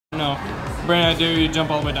No. Brandon, I dare you to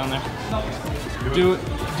jump all the way down there. Do it.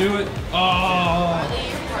 Do it. Oh.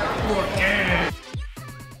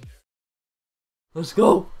 Let's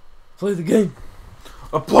go. Play the game.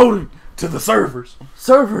 Uploading to the servers.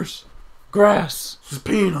 Servers. Grass. Just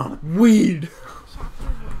peeing on it. Weed.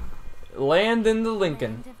 Land in the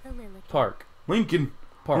Lincoln Park. Lincoln.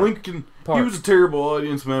 Park. Lincoln. Park. He was a terrible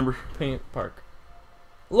audience member. Paint Park.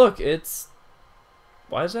 Look, it's...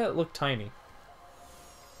 Why does that look tiny?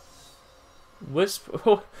 Wisp...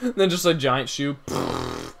 Oh, then just a giant shoe.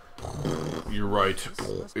 You're right.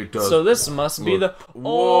 It does. So this must be the...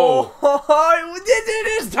 Whoa. Oh,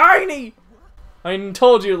 it is tiny! I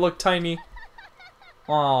told you it looked tiny.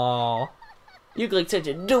 Aww. You look like such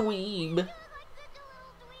a dweeb.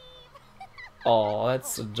 Oh,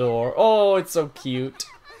 that's adorable. Oh, it's so cute.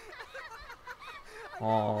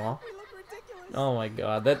 Aw. Oh my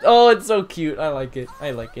god. That. Oh, it's so cute. I like it.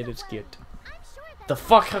 I like it. It's cute. The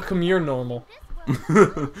fuck? How come you're normal?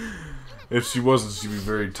 If she wasn't, she'd be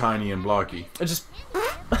very tiny and blocky. Just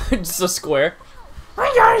a square.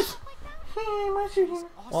 Hi guys.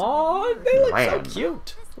 Oh, they look so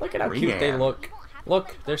cute. Look at how cute they look.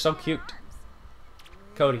 Look, they're so cute.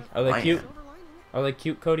 Cody, are they cute? Are they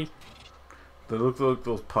cute, Cody? They look like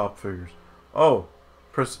those pop figures. Oh,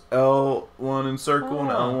 press L1 in circle and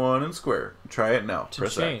L1 in square. Try it now. To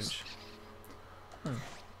press change. X.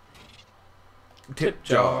 Tip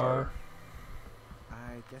jar.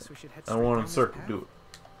 I guess we should head L1 in circle. Do it.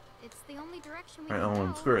 It's the only direction we Alright, can L1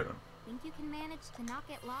 in go. square then. Think you can manage to not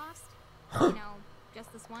get lost? You know,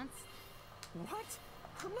 just this once. What?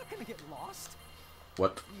 I'm not gonna get lost.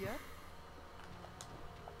 What? Yet.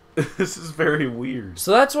 This is very weird.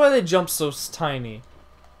 So that's why they jump so tiny.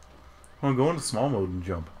 Well, go into small mode and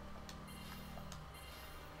jump.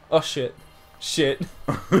 Oh shit. Shit.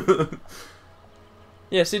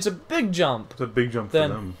 Yeah, see, it's a big jump. It's a big jump Then-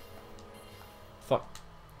 for them. Fuck.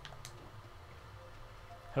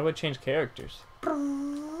 How do I change characters?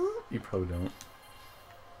 You probably don't.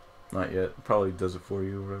 Not yet. Probably does it for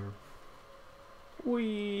you or whatever.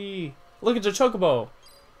 Wee. Look, it's a chocobo.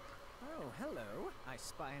 Oh, hello. I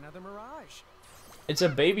spy another mirage. It's a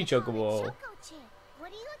baby chocobo. Choco Chick.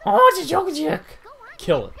 What are you looking Oh, it's a choco chick. Go on.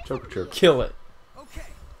 Kill it. Choker chirp. Kill it. Okay.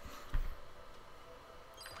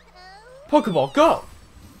 Pokeball, go!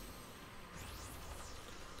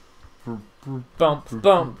 Bump, bump,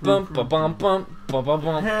 bump, bump, bump, bump, bump, bump,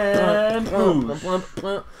 bump, And bump, bump,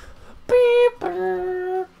 bump. Beep,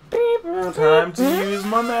 beep, beep. Time to use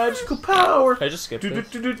my magical power. I just skipped this.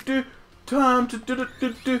 Time to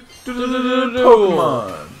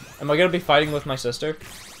Pokemon. Am I gonna be fighting with my sister?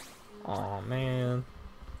 Oh man.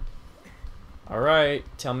 Alright,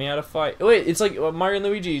 tell me how to fight. Wait, it's like Mario and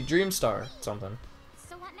Luigi Dream Star something.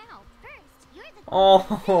 So what now? First, you're the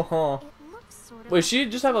Oh. It looks sort of Wait, she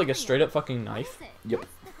just have like a straight up fucking knife? Yep.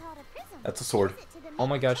 That's a sword. Oh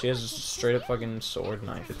my god, she has a straight up fucking sword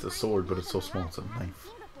knife. It's a sword, but it's so small. It's a knife.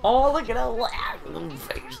 Oh, look at how loud little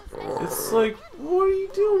face. It's like, what are you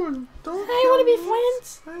doing? Don't. I wanna be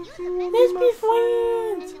friends. Let's Let's be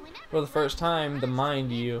friends. For the first time, the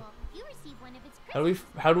mind you. How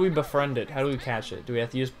do we befriend it? How do we catch it? Do we have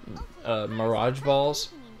to use mirage balls?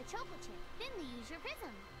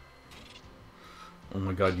 Oh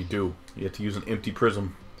my god, you do. You have to use an empty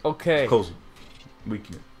prism. Okay. Close it.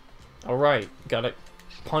 Weaken it. Alright, gotta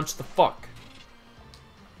punch the fuck.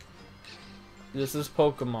 This is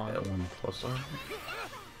Pokemon. That one plus R.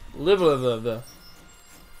 Live, live, live, live.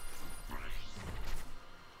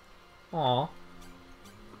 Aw.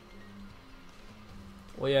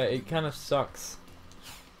 Well, yeah, it kind of sucks.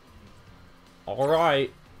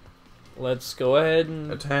 Alright. Let's go ahead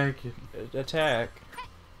and Attack it. attack.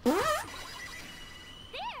 There! A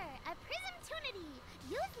Prism-tunity!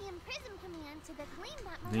 Use the Imprism command to clean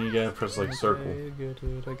that Then you gotta press like circle. I get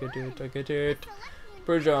it, I get it, I get it.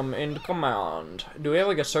 Prism in command. Do we have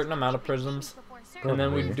like a certain amount of prisms? And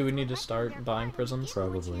then Probably. do we need to start buying prisms?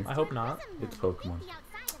 Probably. I hope not. It's Pokemon.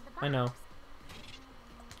 I know.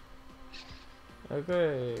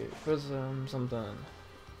 Okay, prism something.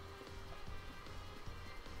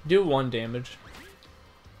 Do 1 damage.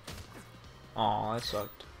 Aw, that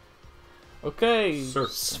sucked. Okay,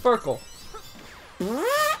 Sparkle.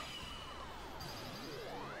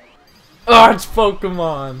 Oh, it's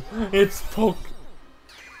Pokemon! It's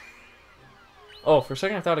Oh, for a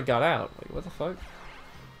second I thought it got out. Like, what the fuck?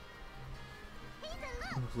 I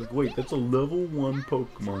was like, wait, that's a level 1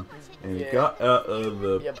 Pokemon. And it got out of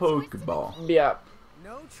the Pokeball. Yeah.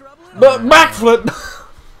 No trouble. But backflip!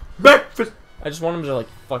 Backflip! I just want him to like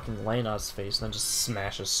fucking land on his face and then just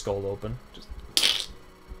smash his skull open. Just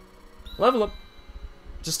level up.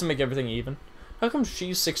 Just to make everything even. How come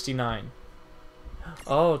she's 69?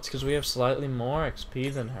 Oh, it's because we have slightly more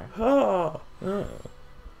XP than her. Oh. Oh.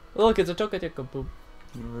 Look, it's a Togetic-a-boop.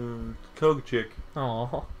 Togechick.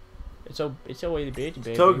 Oh, it's a way baby.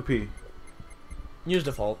 Togepi. Use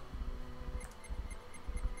default.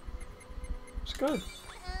 It's good.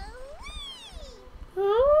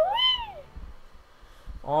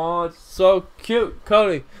 Oh, it's so cute,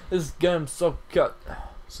 Cody. This game's so cute.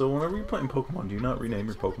 So whenever you're playing Pokemon, do you not rename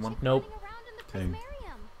your Pokemon? Nope. Dang.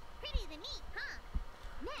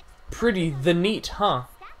 Pretty the neat, huh?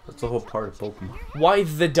 That's the whole part of Pokemon. Why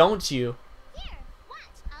the don't you?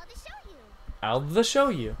 I'll the show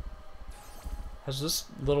you. Has this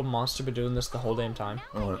little monster been doing this the whole damn time?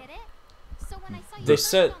 Oh, They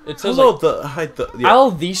said it says hello, like, yeah.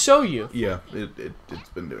 I'll the show you. Yeah, it's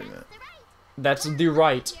been doing that. That's the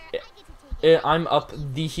right. I'm up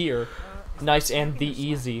the here. Nice and the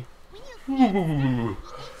easy.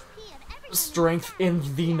 Strength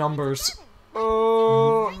in the numbers.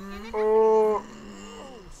 Oh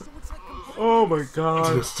my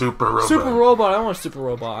god. Super robot. Super robot. I want a super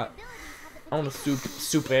robot. I want a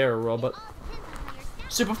super air robot.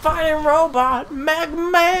 Super fighting robot. Mega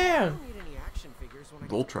Man.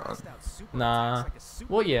 Voltron. Nah.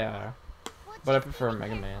 Well, yeah. But I prefer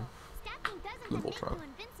Mega Man. The Voltron.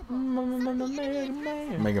 Mega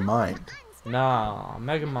Man. Mega Mind. Nah,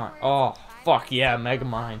 Mega Mind. Oh, fuck yeah, Mega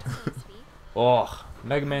Mind. Oh,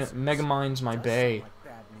 Mega Mind's my bae.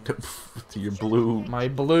 To your blue. My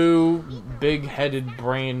blue, big-headed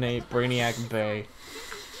brainiac bae.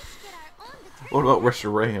 What about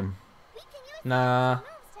Reshiram? Nah,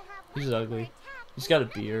 he's ugly. He's got a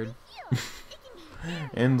beard.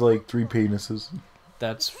 And like 3 penises.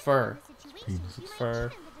 That's fur. Penises.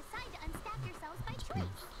 Fur.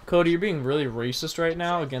 Cody, you're being really racist right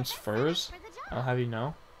now against furs. I'll have you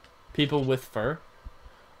know. People with fur.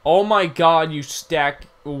 Oh my god, you stack.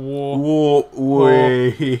 Whoa,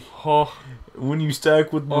 wait. Oh. When you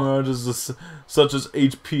stack with mirages such as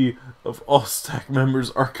HP of all stack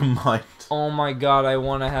members are combined. Oh my god, I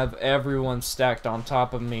want to have everyone stacked on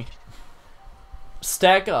top of me.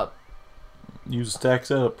 Stack up. Use stack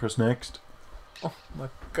setup. Press next. Oh my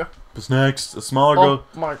god. Press next. A smaller Oh go.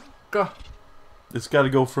 my god. It's got to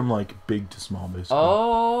go from like big to small, basically.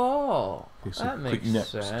 Oh, Okay, so that click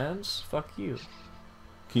makes next. sense. Fuck you.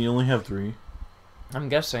 Can you only have 3? I'm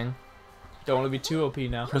guessing. Don't want to be too OP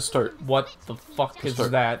now. Press start. What the fuck Press is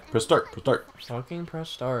start. that? Press start. Press start. Fucking press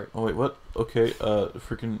start. Oh wait, what? Okay,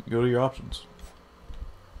 freaking go to your options.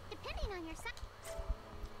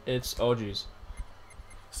 It's oh geez.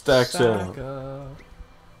 Stack setup. up.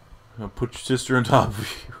 Now put your sister on top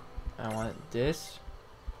of you. I want this.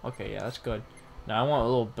 Okay, yeah, that's good. Now I want a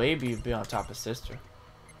little baby to be on top of sister.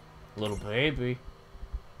 Little baby.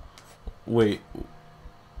 Wait.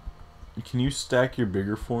 Can you stack your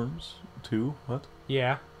bigger forms too? What?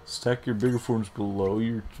 Yeah. Stack your bigger forms below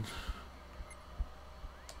your...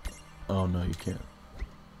 Oh no, you can't.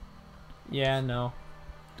 Yeah, no.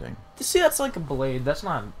 Dang. See, that's like a blade. That's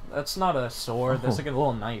not a sword. That's like a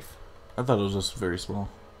little knife. I thought it was just very small.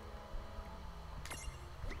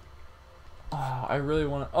 Oh, I really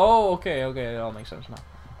want to. Oh, okay, okay. It all makes sense now.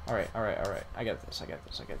 All right, all right, all right. I got this. I got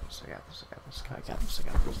this. I got this. I got this. I got this. I got this.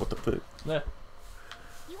 I got this. What the fuck? Yeah.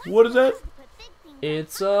 What is that?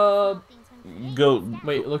 It's Go.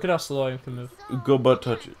 Wait, look at how slow I can move. Go butt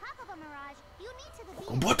touch it.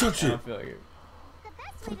 Go butt touch I it. don't feel like it.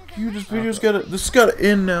 Fuck you. This video's gotta. This has gotta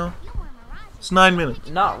end now. It's 9 minutes.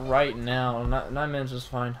 Not right now. 9 minutes is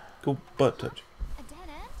fine. Go butt touch.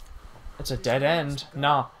 It's a dead end.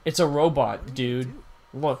 Nah, it's a robot, dude.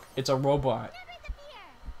 Look, it's a robot.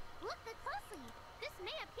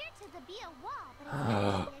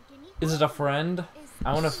 Is it a friend?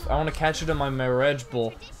 I wanna catch it in my marriage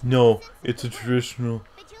bowl. No, it's a traditional.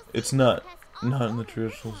 It's not in the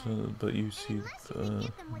traditional sense, but you see.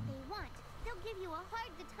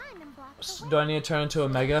 Do I need to turn into a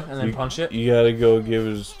mega and then punch it? You gotta go give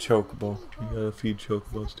it his chocobo. You gotta feed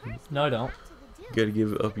chocobos to it. No, I don't. You gotta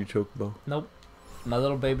give up your chocobo. Nope. My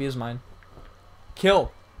little baby is mine.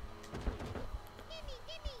 Kill.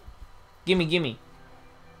 Gimme, gimme.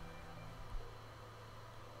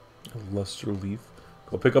 A luster leaf.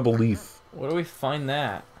 Go pick up a leaf. Where do we find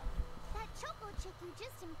that? That choco chick you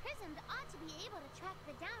just imprisoned ought to be able to track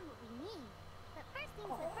down what we need. But first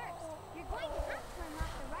things first, you're going to have to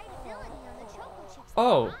unlock the right ability on the choco chick's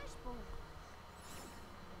Oh.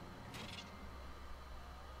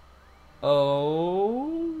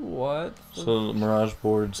 Oh, what? So the Mirage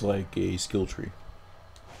Board's like a skill tree.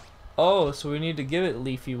 Oh, so we need to give it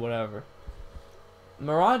leafy whatever.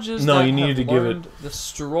 Mirages No, that you need have to give it- learned the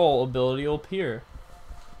stroll ability will appear.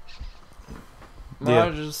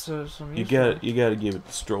 Mirage is some You useful. gotta give it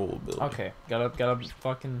the stroll ability. Okay, gotta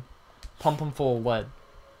fucking pump him full of lead.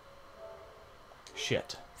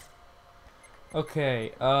 Shit.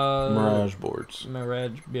 Okay, Mirage boards.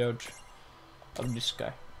 Mirage boards of the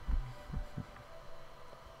sky.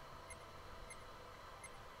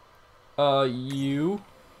 You.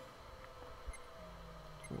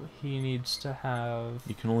 He needs to have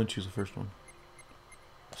You can only choose the first one.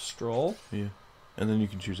 a stroll, Yeah. And then you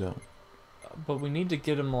can choose out. but we need to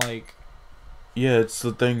get him like. Yeah, it's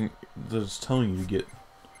the thing that it's telling you to get.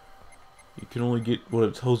 You can only get what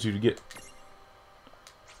it tells you to get.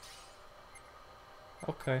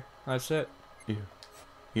 Okay, that's it. Yeah.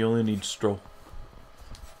 You only need stroll.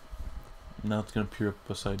 Now it's gonna appear up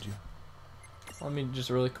beside you. Let me just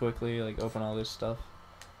really quickly like open all this stuff.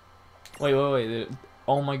 Wait.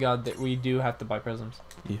 Oh my god, that we do have to buy prisms.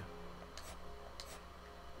 Yeah.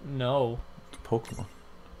 No, It's Pokemon.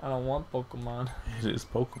 I don't want Pokemon. It is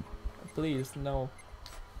Pokemon. Please, no.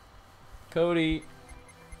 Cody,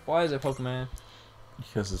 why is it Pokemon?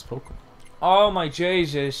 Because it's Pokemon. Oh my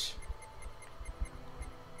Jesus.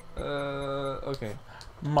 Okay.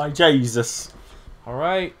 My Jesus.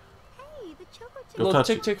 Alright. Hey, the Choco Chip. Go Little touch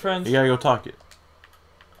tick it. tick friends. You gotta go talk it.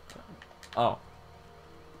 Oh.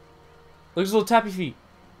 Look at his little tappy feet.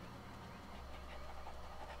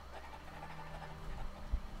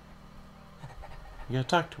 You gotta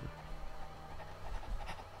talk to it.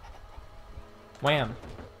 Wham.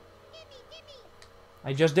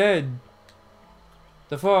 I just did.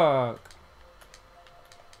 The fuck?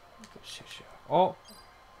 Oh.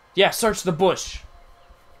 Yeah, search the bush.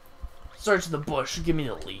 Search the bush. Give me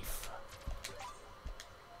the leaf.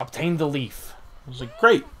 Obtain the leaf. I was like,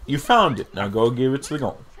 great, you found it. Now go give it to the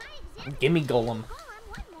golem. Gimme golem.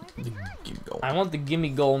 Give it golem. I want the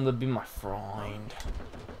gimme golem to be my friend.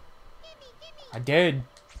 I did.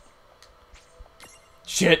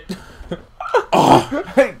 Shit. Oh.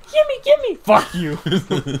 Gimme. Fuck you.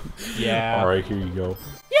 Yeah. Alright, here you go.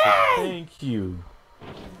 Yay! Thank you.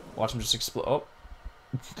 Watch him just explode. Oh.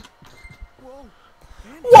 Whoa.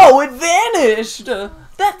 Whoa, it vanished!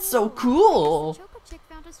 That's so cool! Choco Chick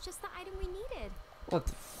found us just the item we needed. What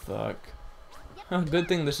the fuck? Oh, good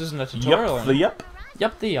thing this isn't a tutorial. Yep, the yep.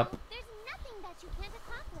 Yup, the yup. There's nothing that you can't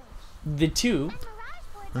accomplish. The two. And Mirage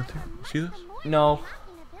boards Matthew, offer much see this? more No. than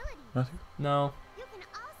unlocking abilities. Matthew? No. You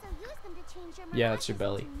can also use them to change your Yeah, it's your mirages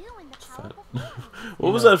belly. into new and Fat. powerful forms.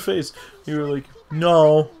 What was know. that face? You were like, Keep on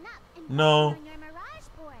no. leveling up and No. working on your Mirage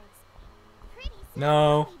boards. Pretty soon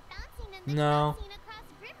No. you'll be bouncing and No. bouncing across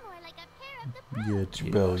Gridmore like a pair of the pros. Yeah, it's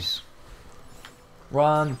your belly.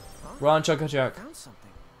 Run. Run, Chuck Chuck. Found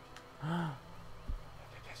something.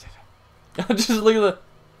 Just look at the.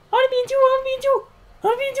 How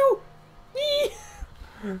do you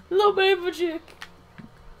do? Little baby chick.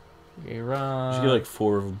 Okay, run. You get like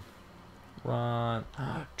 4 of them. Run.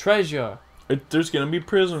 Treasure. There's gonna be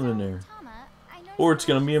prism in there. Tama, I noticed Or it's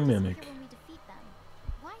gonna be a Mirages mimic. disappear when we defeat them.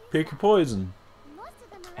 Why is Pick that? your poison. Most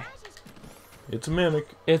of the Mirages It's a mimic.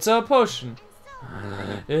 It's a potion.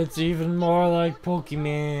 and so It's even more like Pokemon.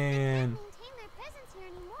 maintain their presence here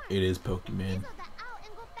anymore. It is They Pokemon. fizzled that out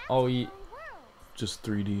and go back Oh, to ye- their own world. Just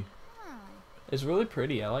 3D. Huh. It's really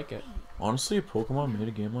pretty. I like it. Honestly, if Pokemon made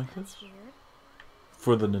a game like this That's weird.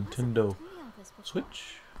 for the Wasn't Nintendo told me all this before.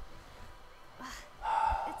 Switch,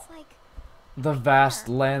 It's like The vast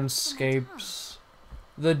landscapes.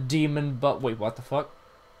 The demon Wait, what the fuck?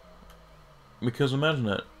 because imagine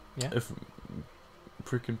that Yeah. if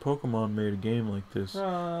freaking Pokemon made a game like this for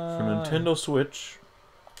Run. Nintendo Switch,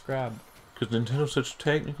 Grab. because Nintendo Switch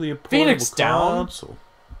technically a portable Phoenix down. console.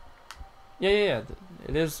 Yeah.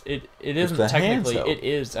 It is. It isn't a technically. handheld. It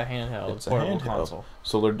is a handheld It's a portable handheld. console.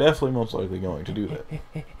 So they're definitely most likely going to do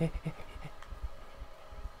that.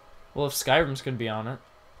 Well, if Skyrim's gonna be on it,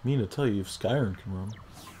 I mean to tell you, if Skyrim can run,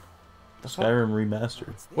 the fuck? Skyrim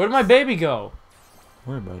remastered. Where did my baby go?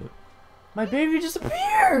 Don't worry about it. My baby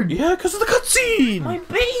disappeared. Yeah, because of the cutscene. My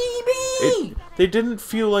baby. They didn't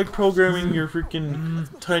feel like programming your freaking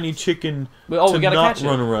tiny chicken Oh, to we gotta not catch it.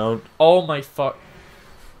 run around. Oh my fuck.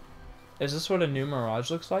 Is this what a new Mirage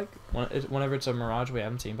looks like? Whenever it's a Mirage we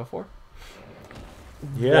haven't seen before?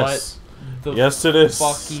 Yes. The Yes, it is.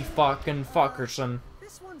 fucking fuckerson.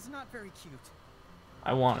 This one's not very cute.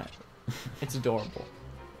 I want it. It's adorable.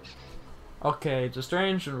 Okay, it's a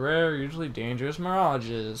strange and rare, usually dangerous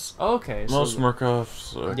mirages. Okay, so Most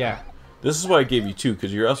Murkoffs. yeah, This is why I gave you 2,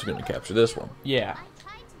 because you're also going to capture this one. yeah.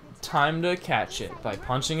 Time to catch it by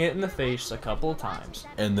punching it in the face a couple of times.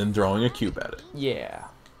 And then drawing a cube at it. Yeah.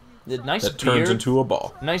 The nice That beard. turns into a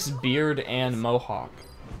ball. Nice beard and mohawk.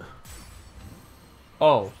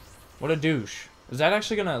 Oh, what a douche. Is that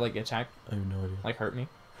actually gonna like attack? I have no idea. Like hurt me?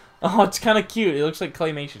 Oh, it's kind of cute. It looks like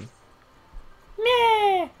claymation.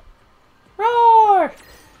 Meh! Roar!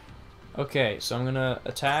 Okay, so I'm gonna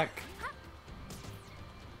attack.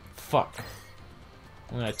 Fuck.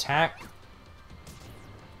 I'm gonna attack.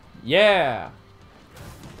 Yeah!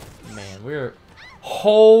 Man, we're...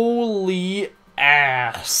 Holy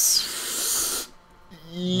ass!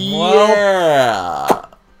 Yeah!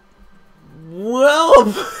 Well...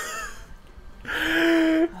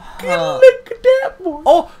 Look at that one!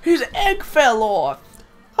 Oh, his egg fell off!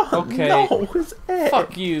 Okay. No, his egg.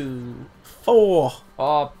 Fuck you. 4.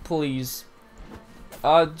 Oh, please.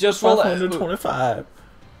 Just roll 525. No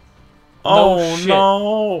Oh shit.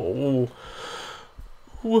 no!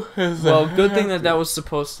 What is Well, that good thing that that was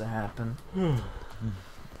supposed to happen.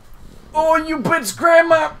 Oh, you bitch,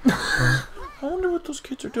 Grandma! I wonder what those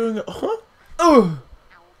kids are doing. Huh? Ugh!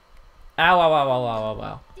 Ow, ow, ow, ow, ow, ow,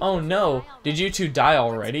 ow. Oh no, did you two die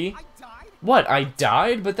already? I died? What, I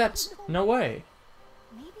died? But that's... no way.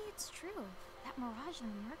 Maybe it's true. That Mirage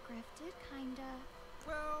and Murkriff did kinda...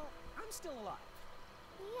 Well, I'm still alive.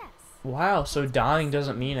 Yes. Wow, so dying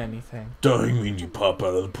doesn't mean anything. Dying means you pop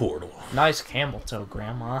out of the portal. Nice camel toe,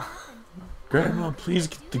 Grandma. Grandma, please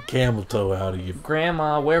get the camel toe out of you.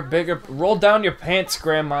 Grandma, wear bigger... roll down your pants,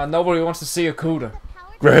 Grandma. Nobody wants to see a cooter.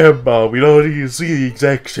 Grandma, we don't need to see the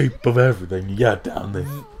exact shape of everything you got down there.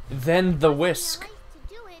 Then the whisk. To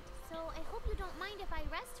do it, so I hope you don't mind if I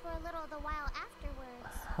rest for a little the while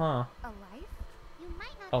afterwards. Huh. A life? You might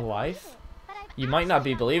not A believe life? it, but I've You might not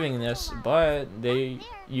be actually got believing multiple this, lives. but they... Back there,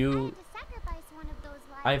 I you... had to sacrifice one of those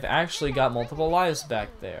lives I've to actually get got that multiple ribbon I lives gave back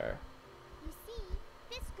you. there. You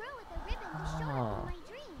see, this girl with the ribbon just showed up Ah. in my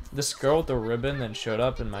dreams. This girl with the ribbon then showed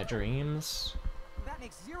up in my dreams. That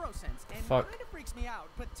makes zero sense and Fuck. kind of freaks me out.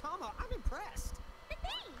 But Tama, I'm impressed.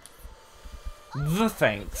 The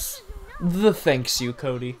thanks. The thanks you,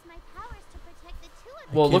 Cody. Use my powers to protect the two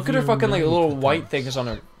of Well, give look at her you fucking like many little good white things. things on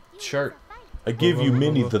her you. shirt. I give you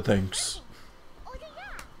many the thanks. Oh yeah,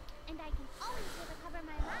 and I can always recover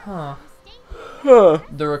my life Huh. if you stay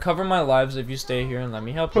here. To recover my lives if you stay here and let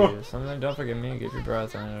me help you. Something, don't forget me, give your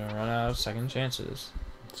breath, and run out of second chances.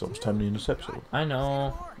 It's almost time to end this episode. I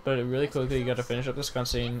know, but really quickly you gotta finish up this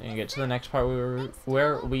cutscene and get to the next part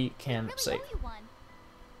where we can Really save. owe you one.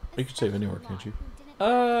 You can save anywhere, can't you?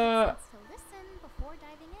 Uh, So listen before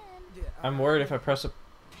diving in. I'm worried if I press a...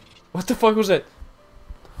 What the fuck was that?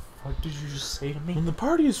 What did you just say to me? When the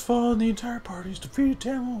party is fallen, the entire party is defeated.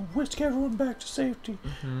 Tam will whisk everyone back to safety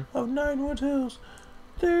of Ninewood Hills.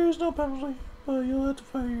 There is no penalty, but you'll have to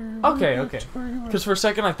fight your way Okay, back okay. to where you were. Because for a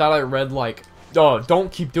second I thought I read like, oh,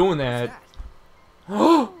 don't keep doing that.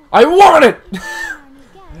 I want it!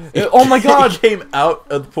 Oh my god! It came out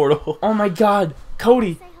of the portal. Oh my god,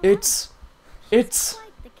 Cody, it's Like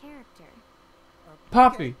the character.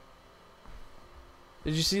 Poppy.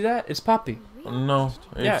 Did you see that? It's Poppy. No,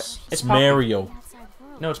 Yeah, it's it's Poppy. Mario. The outside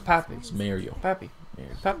world. No, it's Poppy. It's Mario. Poppy.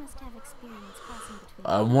 Pop. You must have experience crossing between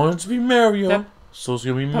I want it to be Mario, Pep. so it's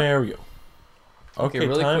gonna be Mario. Okay,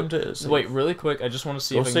 really time quick. to save. Wait, really quick. I just want to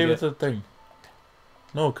see Go if I can save get... it the thing.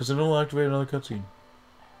 No, because it'll activate another cutscene.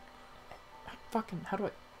 Fucking, how do I...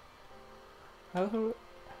 How do I...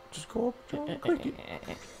 Just go up, click it.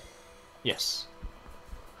 Yes.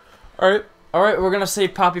 Alright. Alright, we're gonna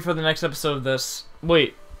save Poppy for the next episode of this.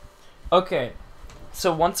 Wait. Okay.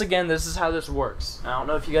 So once again, this is how this works. I don't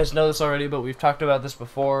know if you guys know this already, but we've talked about this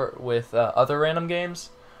before with other random games.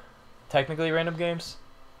 Technically random games.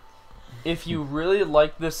 If you really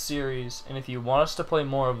like this series, and if you want us to play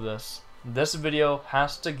more of this, this video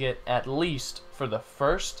has to get at least, for the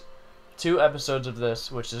first 2 episodes of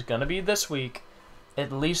this, which is gonna be this week,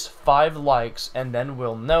 at least 5 likes, and then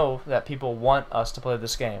we'll know that people want us to play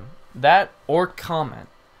this game. That, or comment.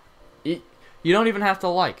 You don't even have to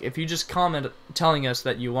like. If you just comment telling us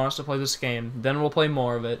that you want us to play this game, then we'll play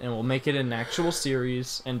more of it, and we'll make it an actual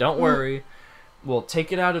series. And don't worry, we'll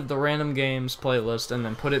take it out of the random games playlist, and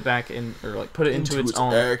then put it back in, or like put it into its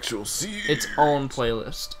own actual series. its own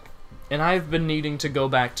playlist. And I've been needing to go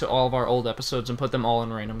back to all of our old episodes and put them all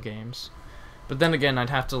in random games. But then again, I'd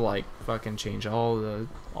have to like fucking change all the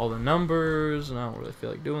numbers, and I don't really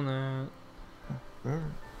feel like doing that.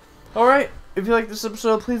 Alright, if you like this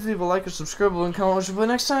episode, please leave a like or subscribe and comment what you play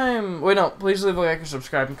next time. Wait, no, please leave a like or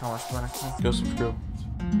subscribe and comment what you play next time. Go subscribe.